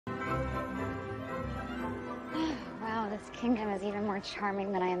this kingdom is even more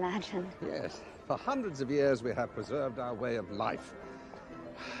charming than I imagined. Yes. For hundreds of years, we have preserved our way of life.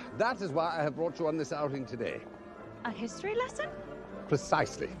 That is why I have brought you on this outing today. A history lesson?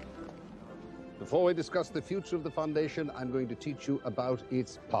 Precisely. Before we discuss the future of the Foundation, I'm going to teach you about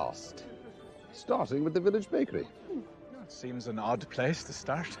its past. Starting with the village bakery. That seems an odd place to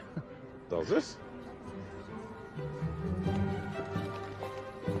start. Does it?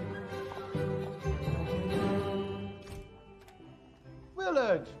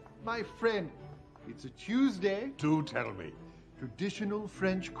 Willard, my friend, it's a Tuesday. Do tell me. Traditional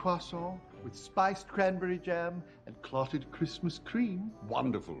French croissant with spiced cranberry jam and clotted Christmas cream.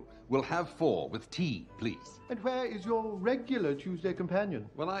 Wonderful. We'll have 4 with tea, please. And where is your regular Tuesday companion?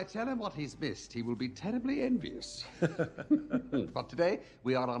 When I tell him what he's missed, he will be terribly envious. But today,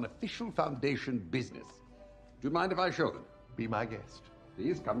 we are on official Foundation business. Do you mind if I show them? Be my guest.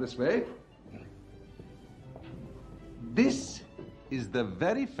 Please come this way. This is the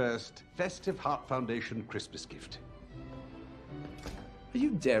very first Festive Heart Foundation Christmas gift. Are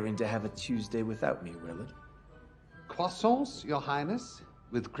you daring to have a Tuesday without me, Willard? Croissants, Your Highness,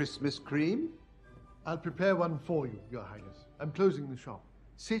 with Christmas cream. I'll prepare one for you, Your Highness. I'm closing the shop.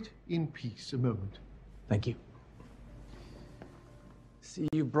 Sit in peace a moment. Thank you. See,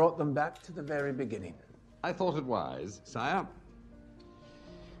 you brought them back to the very beginning. I thought it wise, sire.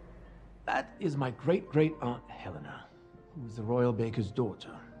 That is my great-great-aunt Helena, who was the royal baker's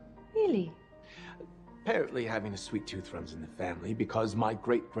daughter. Really? Apparently having a sweet tooth runs in the family because my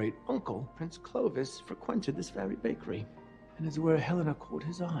great-great-uncle, Prince Clovis, frequented this very bakery, and is where Helena caught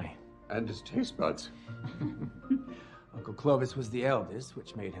his eye. And his taste buds. Uncle Clovis was the eldest,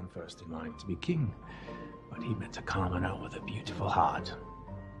 which made him first in line to be king, but he met a commoner with a beautiful heart.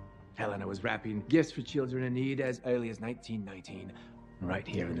 Helena was wrapping gifts for children in need as early as 1919, right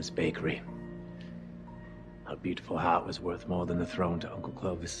here in this bakery. Her beautiful heart was worth more than the throne to Uncle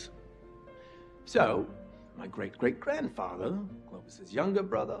Clovis. So, my great-great-grandfather, Clovis's younger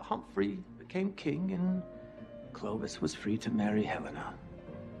brother, Humphrey, became king, and Clovis was free to marry Helena.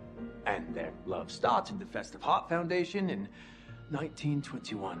 And their love started the Festive Heart Foundation in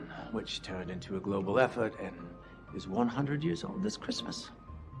 1921, which turned into a global effort and is 100 years old this Christmas.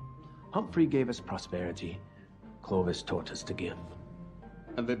 Humphrey gave us prosperity. Clovis taught us to give.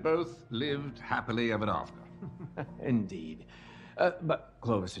 And they both lived happily ever after. Indeed. But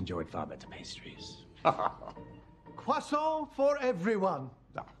Clovis enjoyed far better pastries. Croissant for everyone.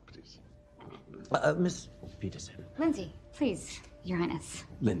 Ah, please. Miss Peterson. Lindsay, please, Your Highness.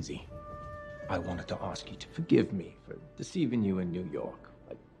 Lindsay, I wanted to ask you to forgive me for deceiving you in New York.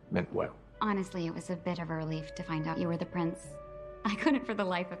 I meant well. Honestly, it was a bit of a relief to find out you were the prince. I couldn't for the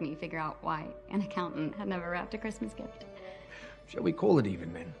life of me figure out why an accountant had never wrapped a Christmas gift. Shall we call it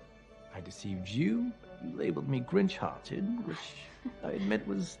even then? I deceived you, you labeled me Grinch-hearted, which I admit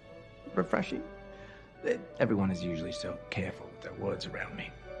was refreshing. Everyone is usually so careful with their words around me,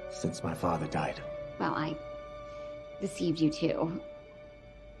 since my father died. Well, I deceived you too.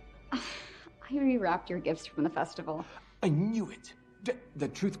 I rewrapped your gifts from the festival. I knew it. The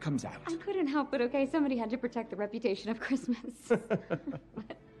truth comes out. I couldn't help it, okay? Somebody had to protect the reputation of Christmas.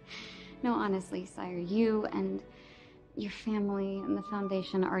 But, no, honestly, sire, you and your family and the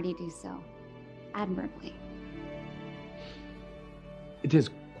Foundation already do so admirably. It is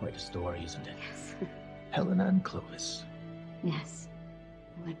quite a story, isn't it? Yes. Helena and Clovis. Yes.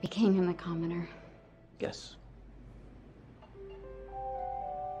 What became him the commoner. Yes.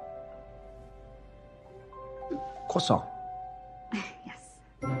 Croissant. Yes.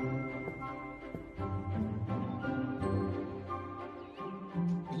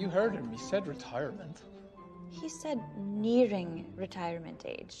 You heard him. He said retirement. He said nearing retirement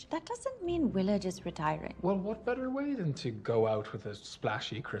age. That doesn't mean Willard is retiring. Well, what better way than to go out with a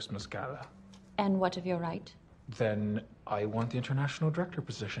splashy Christmas gala? And what of your right? Then I want the international director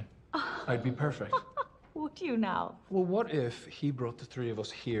position. I'd be perfect. Would you now? Well, what if he brought the 3 of us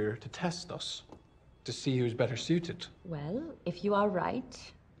here to test us? To see who's better suited? Well, if you are right,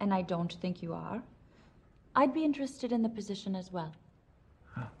 and I don't think you are, I'd be interested in the position as well.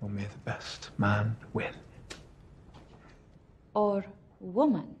 Well, may the best man win. Or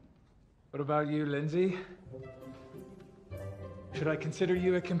woman. What about you, Lindsay? Should I consider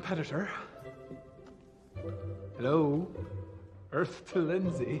you a competitor? Hello? Earth to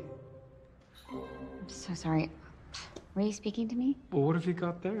Lindsay. I'm so sorry. Were you speaking to me? Well, what have you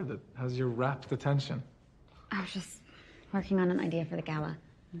got there that has your rapt attention? I was just working on an idea for the gala.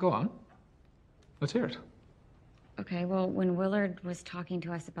 Go on. Let's hear it. Okay, well, when Willard was talking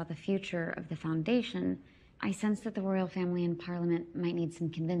to us about the future of the Foundation, I sensed that the royal family and Parliament might need some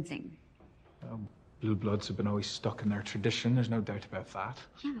convincing. Blue Bloods have been always stuck in their tradition, there's no doubt about that.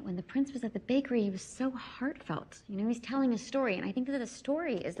 Yeah, but when the prince was at the bakery, he was so heartfelt. You know, he's telling a story, and I think that a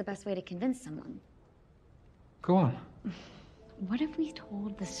story is the best way to convince someone. Go on. What if we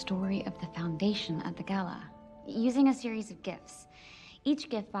told the story of the foundation at the gala, using a series of gifts? Each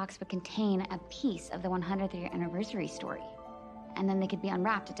gift box would contain a piece of the 100th year anniversary story. And then they could be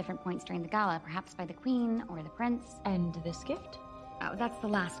unwrapped at different points during the gala, perhaps by the queen or the prince. And this gift? Oh, that's the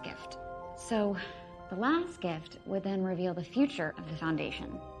last gift. So, the last gift would then reveal the future of the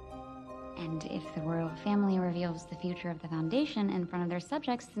foundation. And if the royal family reveals the future of the foundation in front of their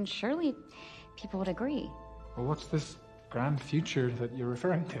subjects, then surely people would agree. Well, what's this grand future that you're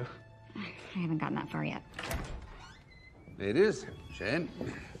referring to? I haven't gotten that far yet. Ladies, Shane,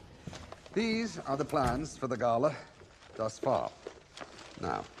 these are the plans for the gala thus far.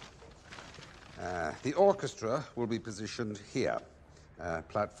 Now, the orchestra will be positioned here.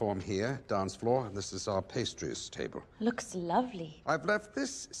 Platform here, dance floor, and this is our pastries table. Looks lovely. I've left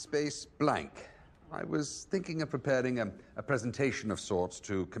this space blank. I was thinking of preparing a presentation of sorts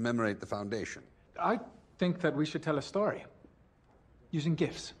to commemorate the foundation. I think that we should tell a story using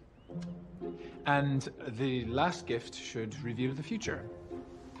gifts. And the last gift should reveal the future.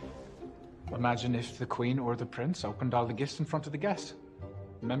 Imagine if the Queen or the Prince opened all the gifts in front of the guests.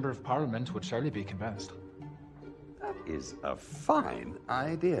 A member of Parliament would surely be convinced. That is a fine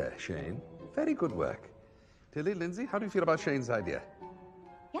idea, Shane. Very good work. Tilly, Lindsay, how do you feel about Shane's idea?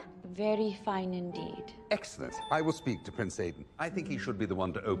 Yeah, very fine indeed. Excellent. I will speak to Prince Aiden. I think he should be the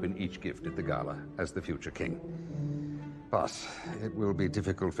one to open each gift at the gala as the future king. But it will be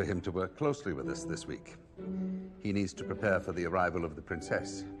difficult for him to work closely with us this week. He needs to prepare for the arrival of the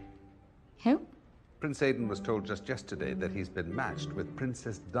princess. Who? Prince Aiden was told just yesterday that he's been matched with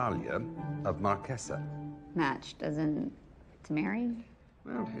Princess Dahlia of Marquesa. Matched, as in to marry?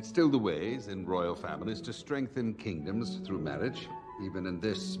 Well, it's still the ways in royal families to strengthen kingdoms through marriage, even in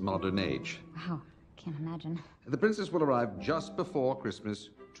this modern age. Wow, can't imagine. The princess will arrive just before Christmas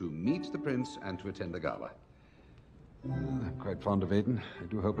to meet the prince and to attend the gala. I'm quite fond of Aiden. I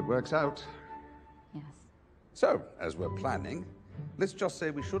do hope it works out. Yes. So, as we're planning, let's just say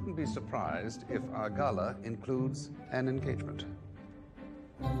we shouldn't be surprised if our gala includes an engagement.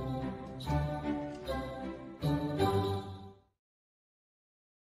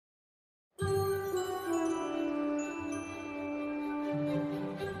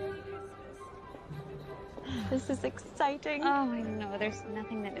 This is exciting. Oh, I know. There's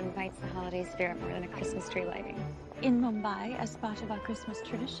nothing that invites the holiday spirit more than a Christmas tree lighting. In Mumbai, as part of our Christmas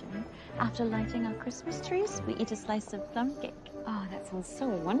tradition, after lighting our Christmas trees, we eat a slice of plum cake. Oh, that sounds so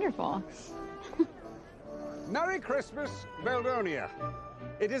wonderful. Merry Christmas, Valdonia.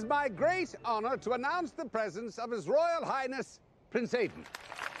 It is my great honor to announce the presence of His Royal Highness, Prince Aiden.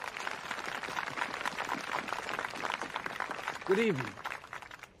 Good evening.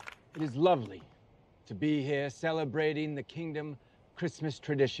 It is lovely to be here celebrating the Kingdom Christmas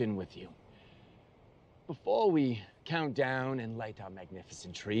tradition with you. Before we count down and light our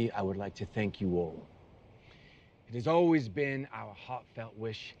magnificent tree, I would like to thank you all. It has always been our heartfelt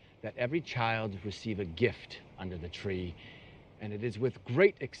wish that every child receive a gift under the tree, and it is with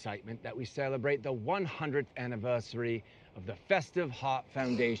great excitement that we celebrate the 100th anniversary of the Festive Heart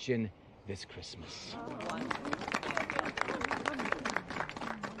Foundation this Christmas.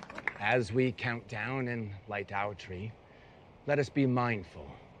 As we count down and light our tree, let us be mindful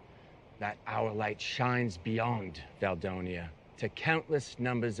that our light shines beyond Valdonia to countless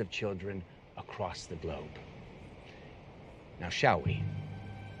numbers of children across the globe. Now, shall we?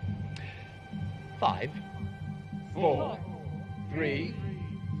 5, 4, 3,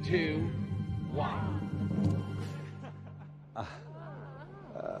 2, 1.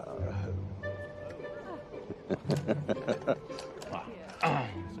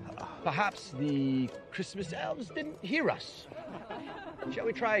 Perhaps the Christmas elves didn't hear us. Shall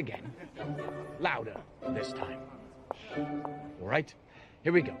we try again? Louder this time. All right,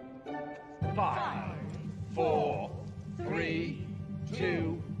 here we go. 5, 4, 3,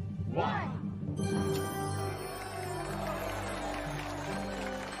 2, 1.